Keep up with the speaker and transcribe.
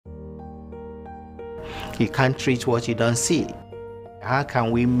You can't treat what you don't see. How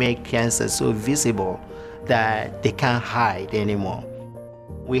can we make cancer so visible that they can't hide anymore?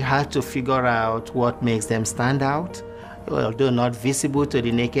 We had to figure out what makes them stand out. Although not visible to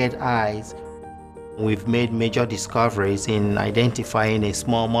the naked eyes, we've made major discoveries in identifying a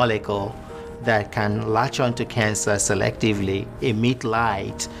small molecule that can latch onto cancer selectively, emit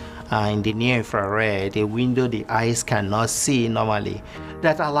light in the near infrared, a window the eyes cannot see normally,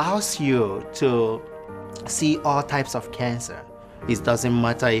 that allows you to see all types of cancer. It doesn't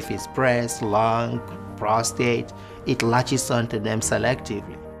matter if it's breast, lung, prostate, it latches onto them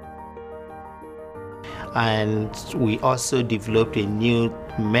selectively. And we also developed a new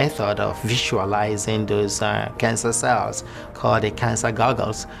method of visualizing those cancer cells called the cancer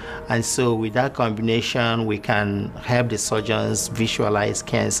goggles. And so with that combination, we can help the surgeons visualize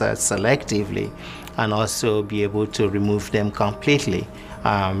cancer selectively and also be able to remove them completely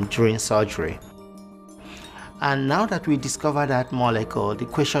during surgery. And now that we discovered that molecule, the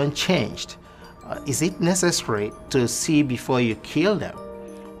question changed. Is it necessary to see before you kill them?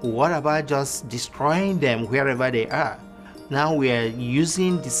 What about just destroying them wherever they are? Now we are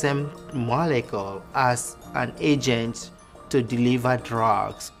using the same molecule as an agent to deliver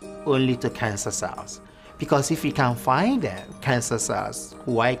drugs only to cancer cells. Because if we can find them, cancer cells,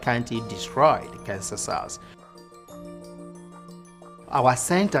 why can't it destroy the cancer cells? Our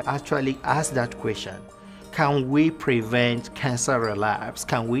center actually asked that question. Can we prevent cancer relapse?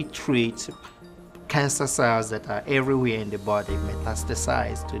 Can we treat cancer cells that are everywhere in the body,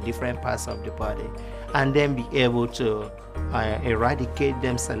 metastasize to different parts of the body, and then be able to eradicate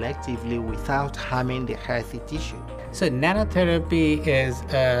them selectively without harming the healthy tissue? So nanotherapy is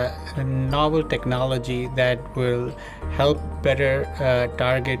a novel technology that will help better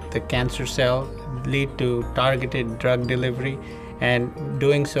target the cancer cell, lead to targeted drug delivery, and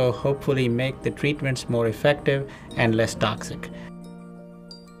doing so hopefully make the treatments more effective and less toxic.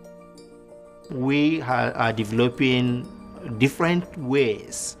 We are developing different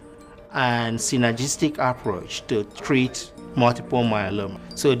ways and synergistic approach to treat multiple myeloma.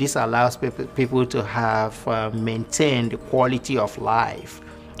 So this allows people to have maintained the quality of life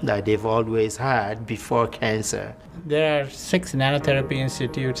that they've always had before cancer. There are 6 nanotherapy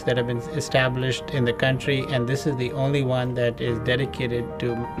institutes that have been established in the country, and this is the only one that is dedicated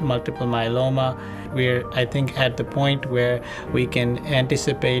to multiple myeloma. We're, I think, at the point where we can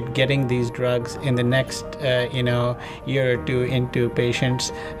anticipate getting these drugs in the next year or two into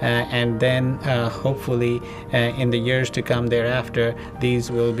patients, and then hopefully in the years to come thereafter,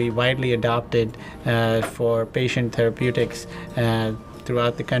 these will be widely adopted for patient therapeutics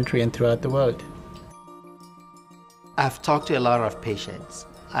throughout the country and throughout the world. I've talked to a lot of patients.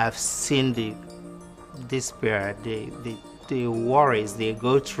 I've seen the despair, the worries they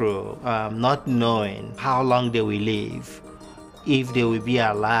go through, not knowing how long they will live, if they will be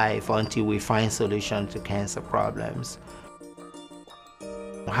alive until we find solutions to cancer problems.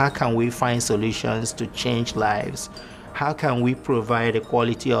 How can we find solutions to change lives? How can we provide a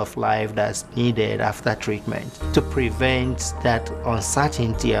quality of life that's needed after treatment to prevent that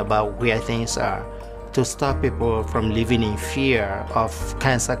uncertainty about where things are, to stop people from living in fear of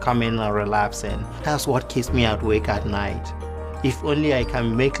cancer coming or relapsing? That's what keeps me awake at night. If only I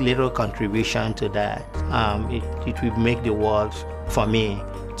can make little contribution to that, it will make the world for me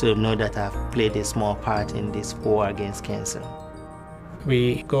to know that I've played a small part in this war against cancer.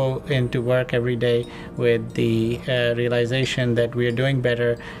 We go into work every day with the realization that we are doing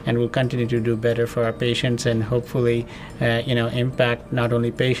better and will continue to do better for our patients, and hopefully impact not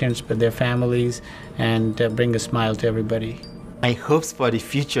only patients but their families, and bring a smile to everybody. My hopes for the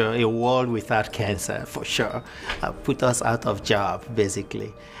future, a world without cancer, for sure. Put us out of job,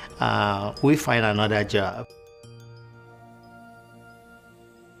 basically. We find another job.